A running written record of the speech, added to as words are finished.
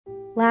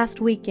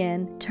last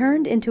weekend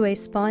turned into a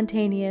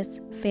spontaneous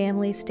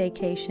family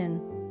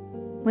staycation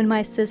when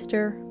my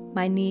sister,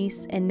 my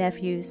niece, and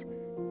nephews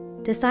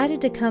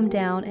decided to come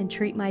down and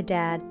treat my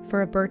dad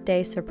for a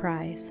birthday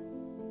surprise.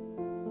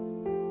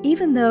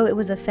 Even though it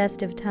was a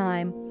festive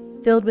time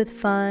filled with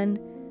fun,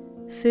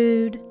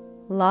 food,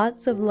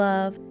 lots of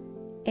love,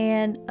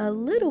 and a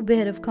little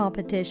bit of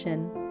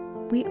competition,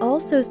 we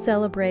also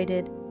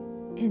celebrated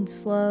in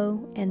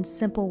slow and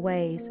simple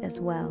ways as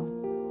well.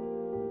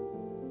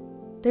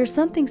 There's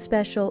something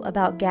special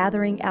about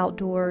gathering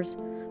outdoors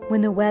when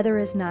the weather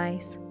is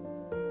nice,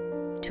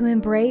 to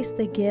embrace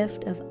the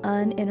gift of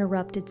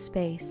uninterrupted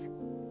space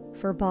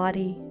for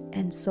body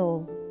and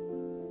soul.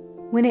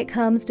 When it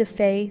comes to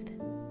faith,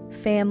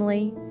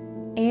 family,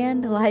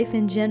 and life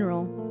in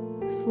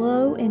general,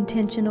 slow,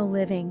 intentional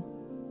living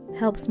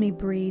helps me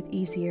breathe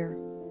easier.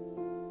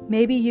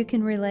 Maybe you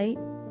can relate?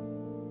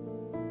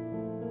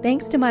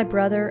 Thanks to my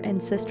brother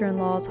and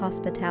sister-in-law's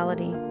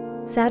hospitality,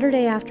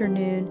 Saturday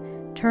afternoon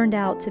turned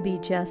out to be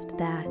just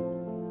that.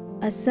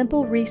 A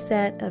simple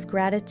reset of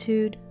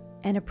gratitude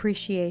and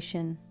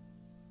appreciation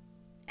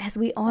as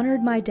we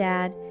honored my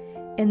dad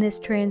in this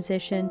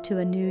transition to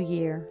a new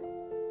year.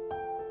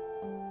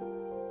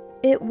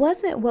 It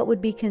wasn't what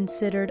would be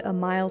considered a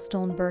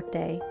milestone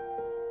birthday,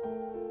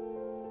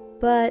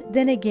 but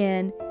then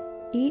again,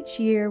 each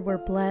year we're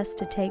blessed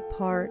to take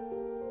part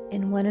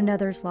in one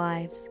another's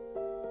lives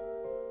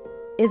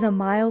is a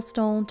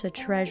milestone to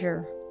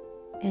treasure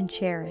and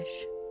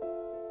cherish.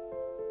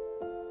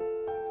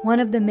 One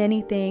of the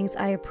many things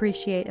I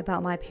appreciate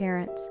about my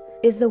parents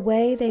is the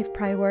way they've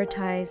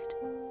prioritized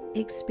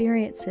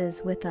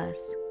experiences with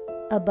us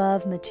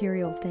above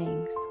material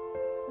things.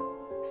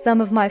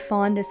 Some of my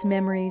fondest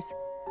memories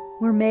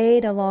were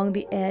made along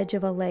the edge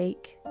of a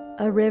lake,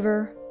 a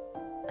river,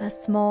 a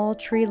small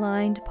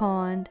tree-lined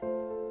pond,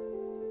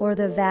 or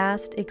the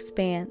vast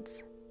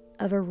expanse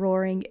of a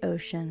roaring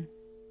ocean.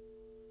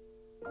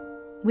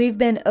 We've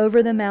been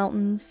over the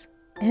mountains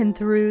and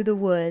through the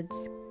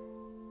woods,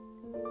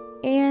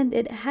 and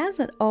it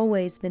hasn't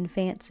always been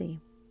fancy.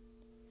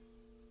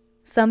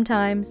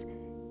 Sometimes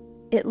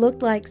it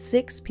looked like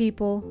 6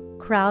 people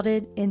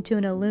crowded into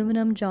an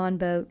aluminum John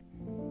boat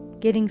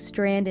getting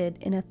stranded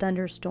in a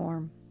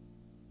thunderstorm,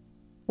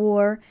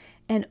 or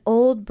an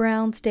old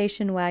brown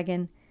station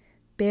wagon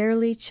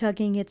barely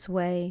chugging its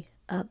way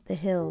up the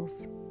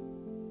hills.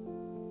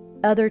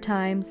 Other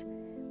times,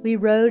 we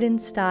rode in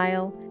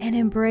style and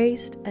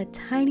embraced a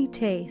tiny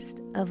taste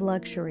of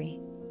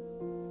luxury.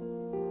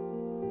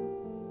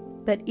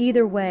 But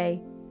either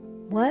way,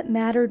 what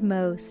mattered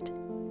most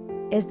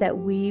is that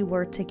we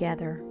were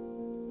together.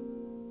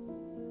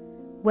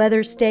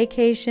 Whether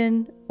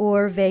staycation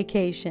or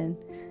vacation,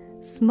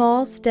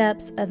 small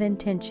steps of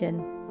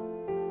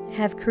intention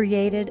have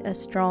created a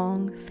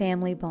strong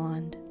family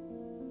bond.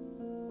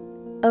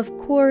 Of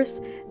course,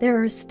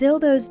 there are still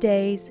those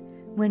days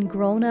when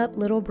grown-up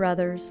little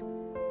brothers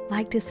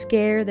like to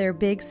scare their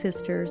big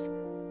sisters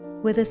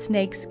with a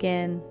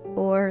snakeskin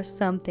or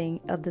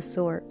something of the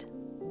sort.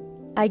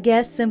 I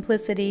guess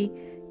simplicity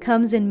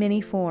comes in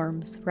many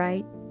forms,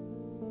 right?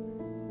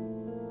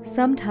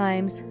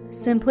 Sometimes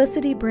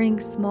simplicity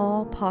brings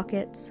small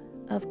pockets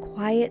of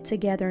quiet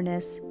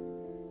togetherness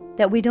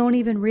that we don't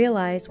even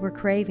realize we're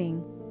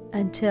craving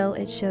until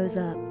it shows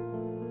up.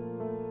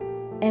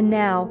 And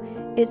now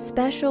it's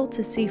special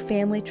to see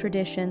family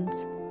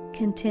traditions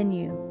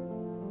continue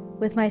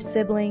with my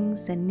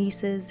siblings and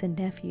nieces and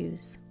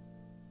nephews.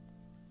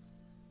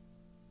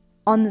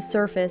 On the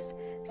surface,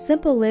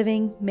 simple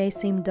living may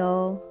seem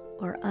dull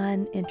or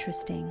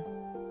uninteresting.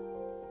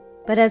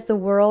 But as the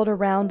world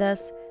around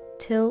us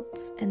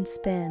tilts and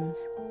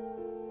spins,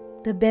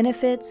 the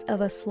benefits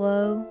of a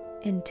slow,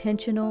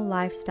 intentional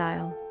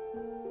lifestyle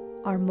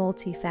are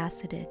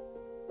multifaceted.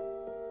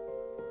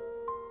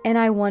 And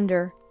I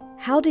wonder,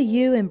 how do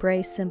you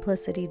embrace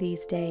simplicity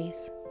these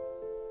days?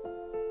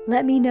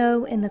 Let me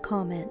know in the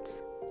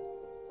comments.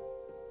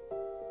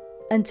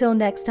 Until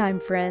next time,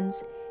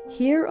 friends,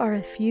 here are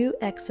a few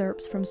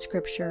excerpts from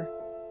Scripture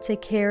to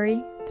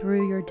carry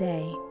through your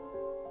day.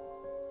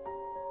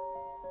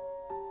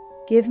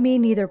 Give me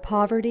neither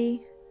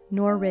poverty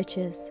nor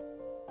riches.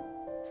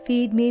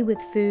 Feed me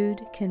with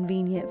food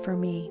convenient for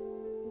me.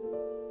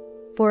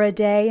 For a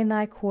day in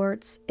thy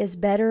courts is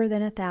better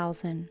than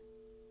 1,000.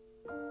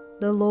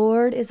 The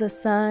Lord is a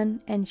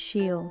sun and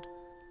shield.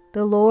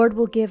 The Lord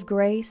will give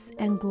grace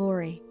and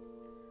glory.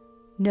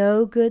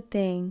 No good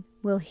thing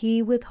will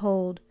he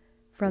withhold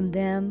from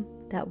them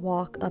that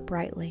walk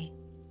uprightly.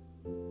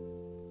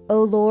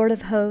 O Lord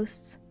of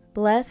hosts,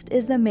 blessed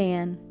is the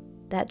man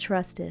that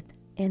trusteth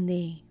in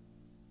thee.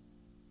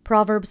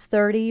 Proverbs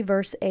 30,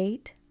 verse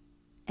 8,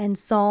 and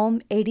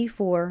Psalm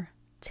 84,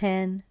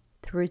 10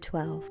 through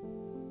 12.